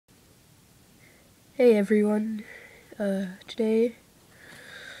Hey everyone, today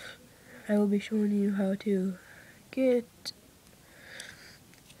I will be showing you how to get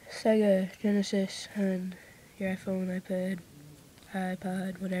Sega Genesis on your iPhone,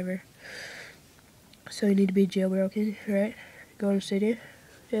 iPod, whatever. So you need to be jailbroken, right? Go to City,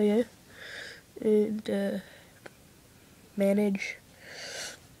 yeah, and manage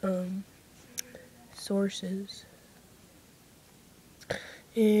sources.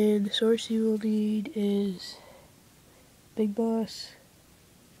 And the source you will need is Big Boss.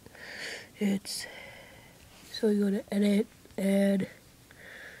 So you go to edit, add,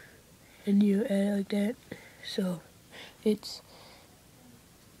 and you add it like that. So it's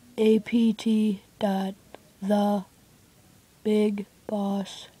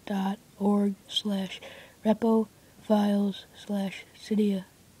apt.thebigboss.org/repo files/cydia/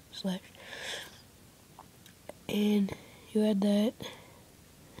 and you add that.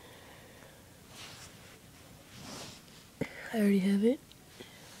 I already have it.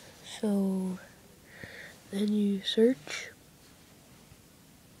 So then you search,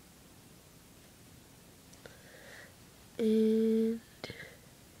 and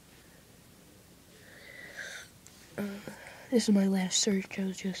this is my last search. I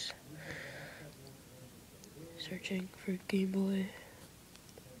was just searching for Game Boy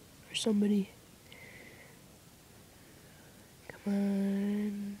for somebody. Come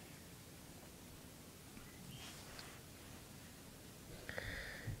on.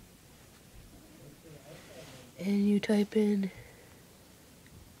 And you type in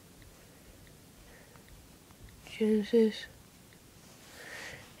Genesis,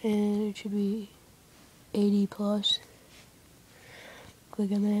 and it should be 80 plus.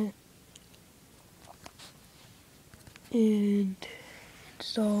 Click on that and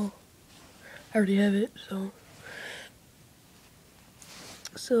install. I already have it, so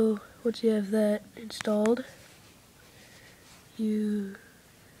once you have that installed, you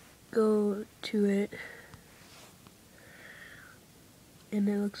go to it, and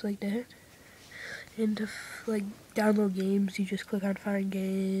it looks like that. And to download games, you just click on Find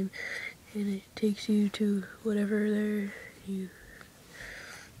Game, and it takes you to whatever there. You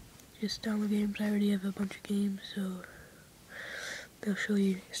just download games. I already have a bunch of games, so they'll show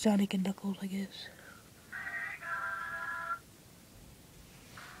you Sonic and Knuckles, I guess.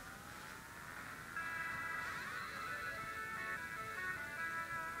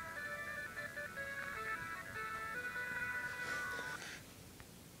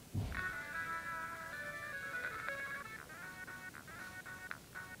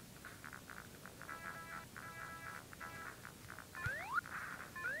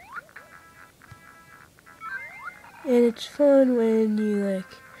 And it's fun when you're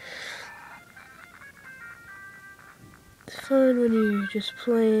just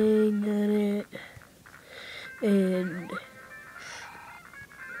playing on it, and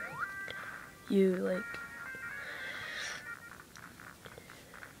you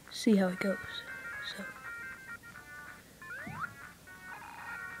see how it goes. So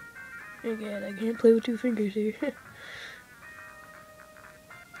again, I can't play with two fingers here. Okay,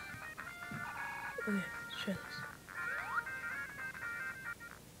 let's try this.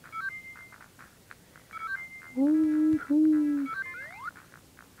 Woohoo!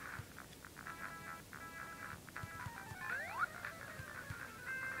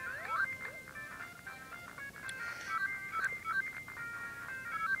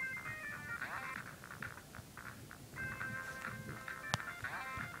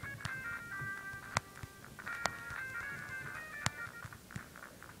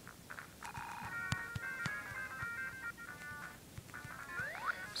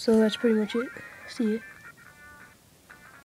 So that's pretty much it. See ya.